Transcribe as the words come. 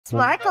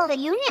Sparkle the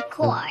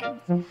unicorn.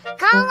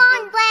 Come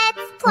on,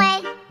 let's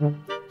play.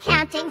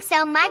 Counting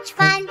so much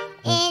fun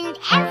in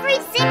every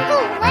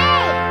single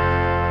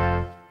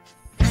way.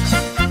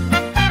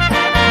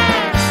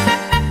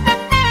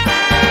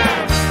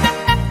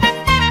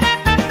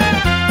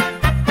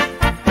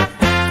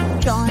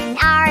 Join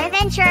our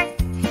adventure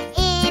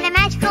in a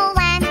magical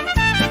land,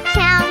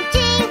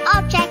 counting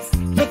objects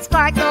with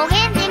sparkle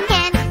hand in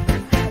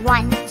hand.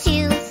 1,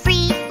 2,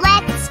 3,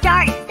 let's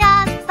start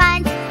the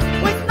fun.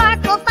 With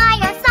sparkle by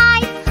our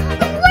side,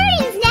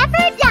 learning's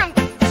never done.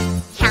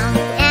 Count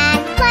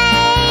and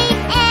play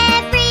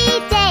every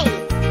day.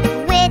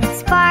 With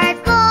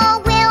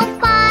sparkle, we'll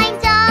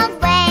find a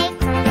way.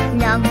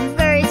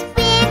 Numbers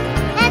big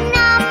and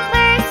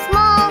numbers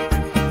small,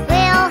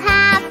 we'll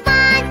have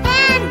fun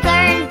and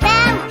learn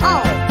them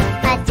all.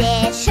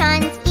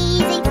 Addition's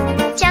easy,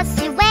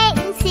 just you wait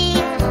and see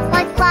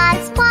what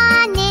plus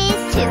one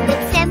is to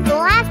it,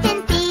 simple as can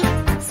be.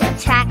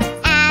 Subtract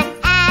and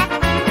add,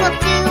 we'll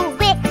do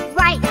it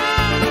right.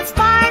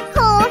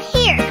 Sparkle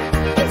here,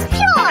 it's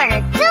pure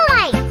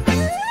delight.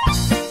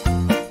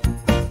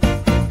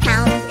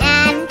 Count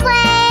and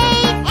play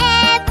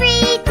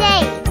every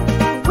day.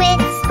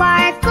 With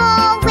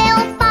sparkle,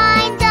 we'll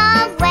find a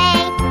way.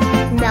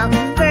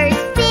 Numbers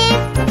big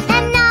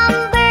and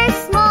numbers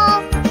small,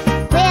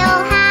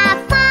 we'll have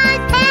fun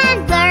and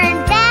learn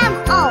them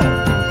all.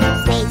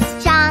 Space,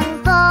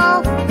 jungle,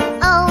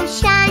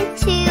 ocean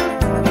too,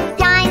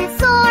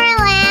 dinosaur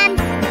land,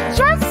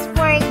 just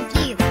for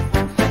you.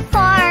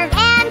 Farm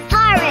and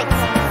pirates,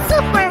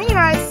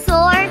 superheroes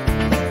soar.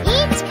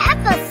 Each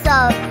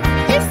episode,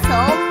 there's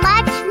so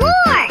much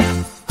more.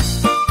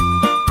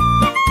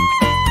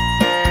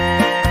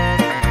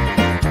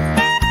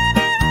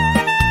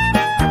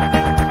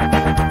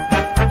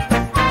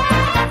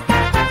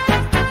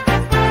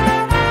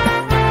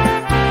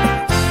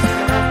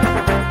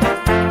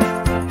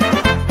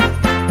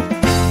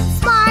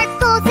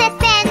 Sparkle's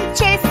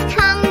adventures,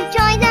 come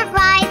join the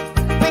ride.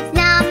 With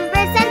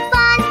numbers and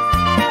fun,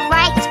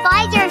 right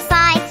by your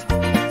side.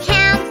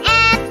 Count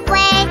and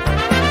play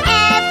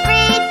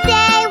every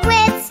day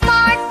with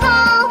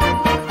Sparkle.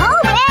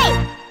 Hooray!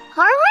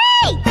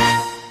 Hooray!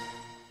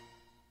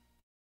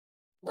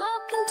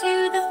 Welcome to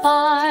the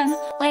farm,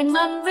 where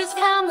numbers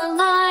come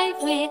alive.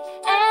 With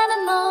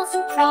animals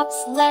and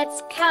crops,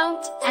 let's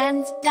count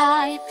and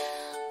dive.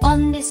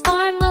 On this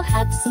farm we'll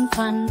have some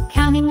fun,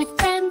 counting with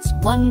friends,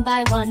 one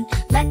by one.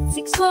 Let's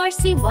explore,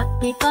 see what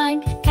we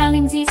find.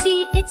 Counting's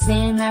easy, it's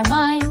in our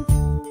mind.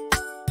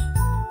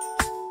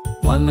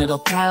 One little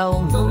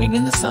cow mooing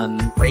in the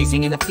sun,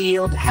 grazing in a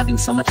field, having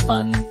so much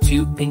fun.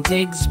 2 pink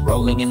pigs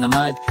rolling in the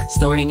mud,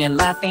 snorting and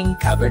laughing,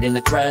 covered in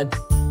the crud.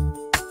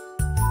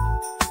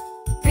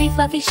 3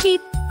 fluffy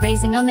sheep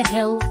grazing on the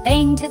hill,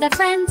 baying to their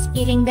friends,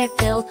 eating their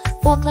fill.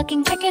 4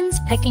 clucking chickens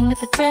pecking with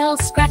the thrill,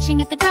 scratching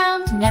at the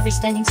ground, never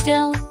standing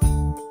still.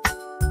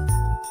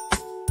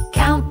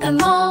 Count them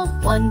all,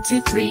 1,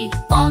 2, 3.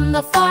 On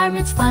the farm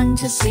it's fun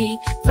to see,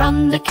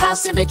 from the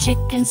cows to the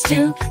chickens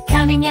too.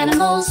 Counting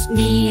animals,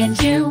 me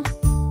and you.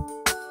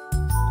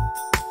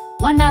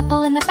 1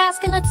 apple in the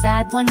basket, let's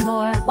add 1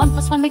 more. 1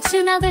 plus 1 makes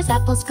 2, now there's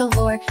apples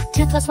galore.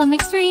 2 plus 1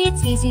 makes 3,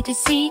 it's easy to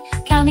see.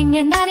 Counting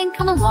and adding,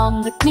 come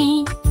along with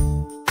me.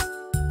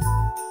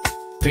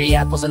 3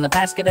 apples in the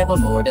basket, add 1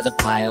 more to the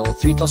pile.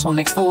 3 plus 1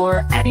 makes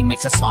 4, adding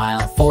makes us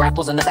smile. 4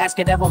 apples in the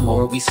basket, add 1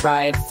 more, we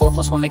strive. 4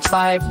 plus 1 makes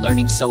 5,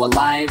 learning so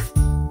alive.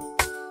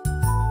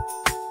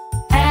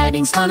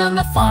 Adding's fun on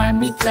the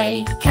farm we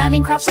play,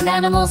 counting crops and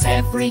animals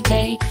every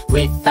day.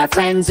 With our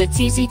friends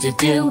it's easy to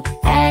do,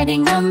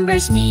 adding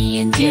numbers, me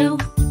and you.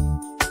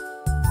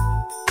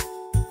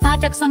 5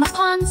 ducks on the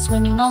pond,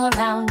 swimming all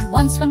around.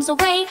 1 swims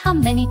away, how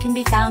many can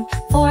be found?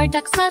 4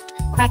 ducks left,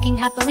 quacking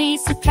happily.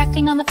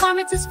 Subtracting on the farm,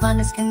 it's as fun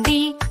as can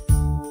be.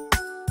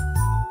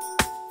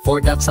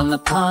 4 ducks on the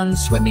pond,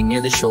 swimming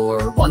near the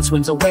shore. 1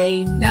 swims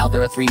away, now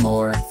there are 3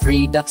 more.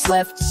 3 ducks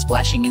left,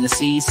 splashing in the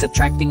sea.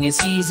 Subtracting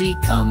is easy,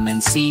 come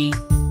and see.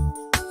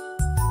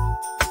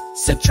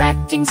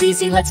 Subtracting's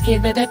easy, let's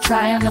give it a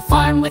try. On the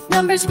farm with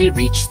numbers we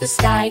reach the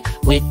sky.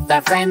 With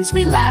our friends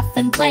we laugh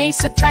and play,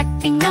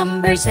 subtracting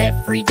numbers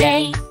every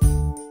day.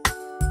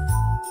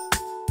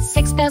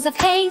 6 bales of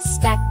hay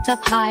stacked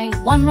up high,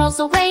 1 rolls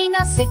away,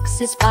 now 6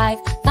 is 5.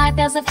 5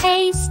 bales of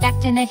hay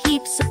stacked in a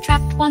heap,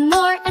 subtract 1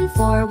 more and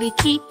 4 we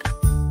keep.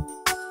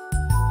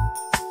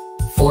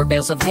 4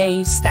 bales of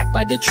hay stacked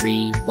by the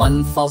tree,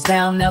 1 falls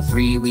down, now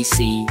 3 we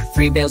see.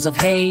 3 bales of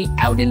hay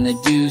out in the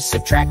dew,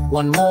 subtract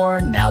 1 more,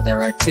 now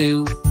there are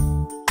 2.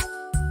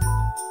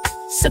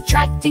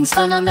 Subtracting's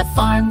fun on the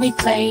farm we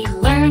play,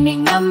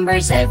 learning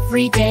numbers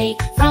every day.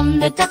 From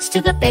the ducks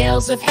to the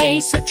bales of hay,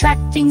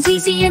 subtracting's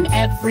easy in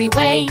every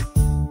way.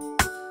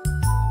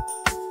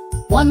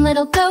 1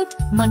 little goat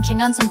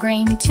munching on some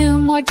grain, 2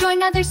 more join,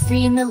 now there's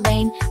 3 in the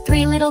lane.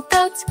 3 little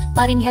goats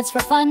butting heads for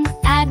fun,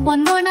 add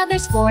 1 more, now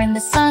there's 4 in the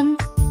sun.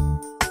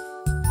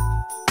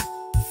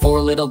 4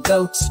 little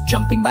goats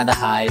jumping by the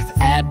hive,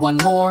 add 1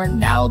 more,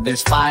 now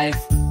there's 5.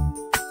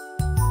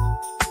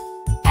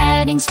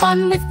 Wedding's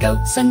fun with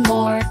goats and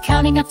more.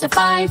 Counting up to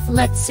 5,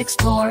 let's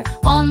explore.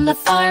 On the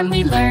farm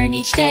we learn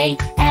each day.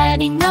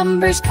 Adding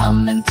numbers,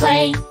 come and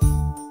play.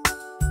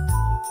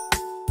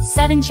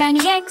 7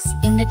 shiny eggs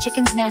in the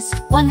chicken's nest.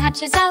 1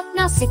 hatches out,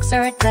 now 6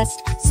 are at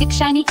rest. 6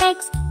 shiny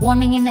eggs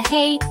warming in the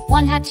hay.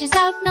 1 hatches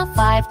out, now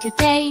 5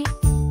 today.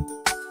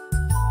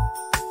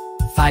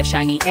 5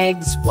 shiny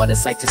eggs, what a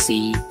sight to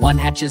see. 1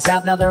 hatches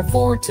out, now there are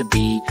 4 to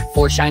be.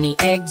 4 shiny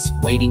eggs,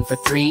 waiting for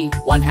 3.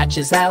 1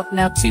 hatches out,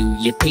 now 2,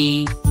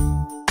 yippee.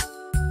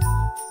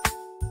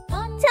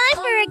 Time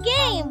for a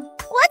game!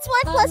 What's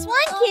 1 plus 1,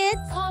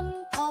 kids?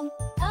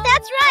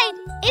 That's right,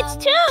 it's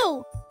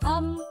 2!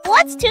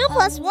 What's 2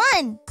 plus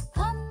 1?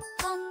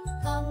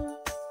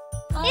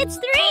 It's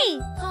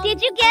 3!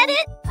 Did you get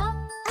it?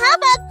 How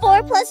about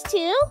 4 plus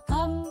 2?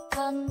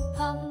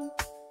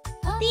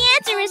 The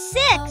answer is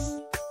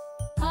 6!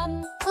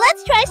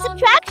 Let's try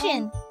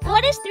subtraction.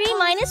 What is 3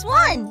 minus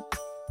 1?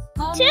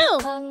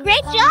 2!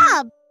 Great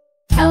job!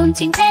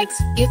 Counting eggs,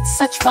 it's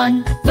such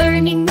fun.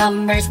 Learning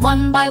numbers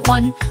one by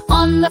one.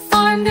 On the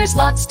farm there's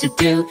lots to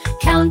do.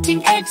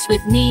 Counting eggs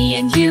with me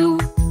and you.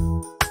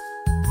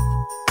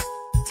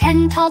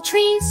 10 tall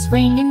trees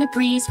swaying in the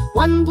breeze.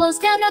 1 blows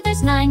down, now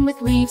there's 9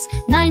 with leaves.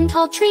 9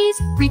 tall trees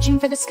reaching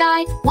for the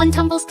sky. 1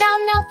 tumbles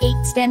down, now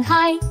 8 stand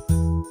high.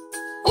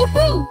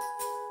 Woohoo!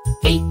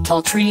 8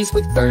 tall trees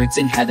with birds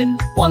in heaven.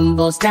 1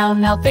 blows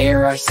down, now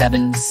there are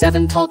 7.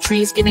 7 tall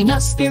trees giving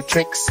us their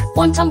tricks.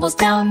 1 tumbles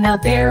down, now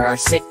there are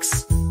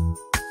 6.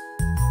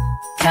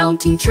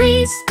 Counting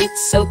trees,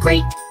 it's so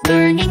great.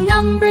 Learning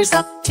numbers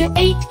up to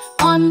 8.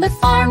 On the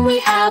farm we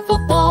have a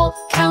ball.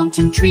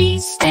 Counting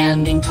trees,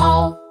 standing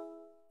tall.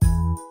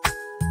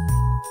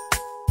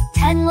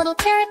 10 little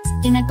carrots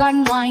in a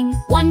garden line.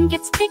 1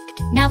 gets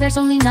picked, now there's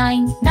only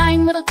 9.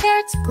 9 little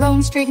carrots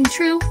grown straight and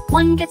true.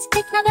 1 gets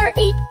picked, now there are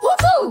 8.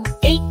 Woohoo!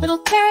 8 little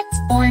carrots,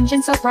 orange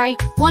and so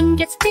bright. 1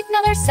 gets picked,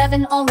 now there's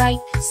 7, alright.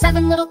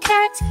 7 little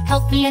carrots,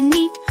 healthy and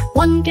neat.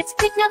 1 gets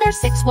picked, now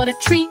there's 6, what a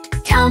treat.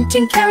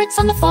 Counting carrots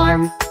on the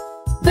farm.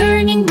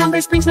 Learning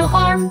numbers brings no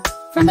harm.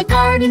 From the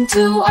garden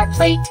to our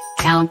plate,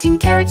 counting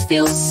carrots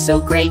feels so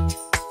great.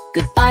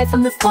 Goodbye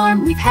from the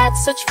farm, we've had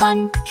such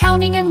fun.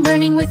 Counting and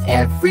learning with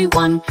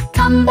everyone.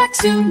 Come back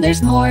soon,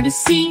 there's more to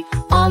see.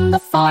 On the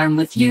farm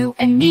with you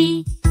and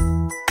me.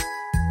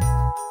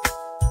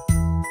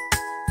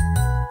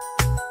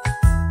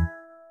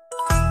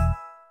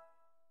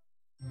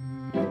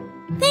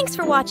 Thanks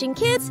for watching,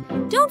 kids!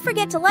 Don't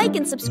forget to like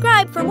and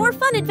subscribe for more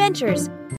fun adventures.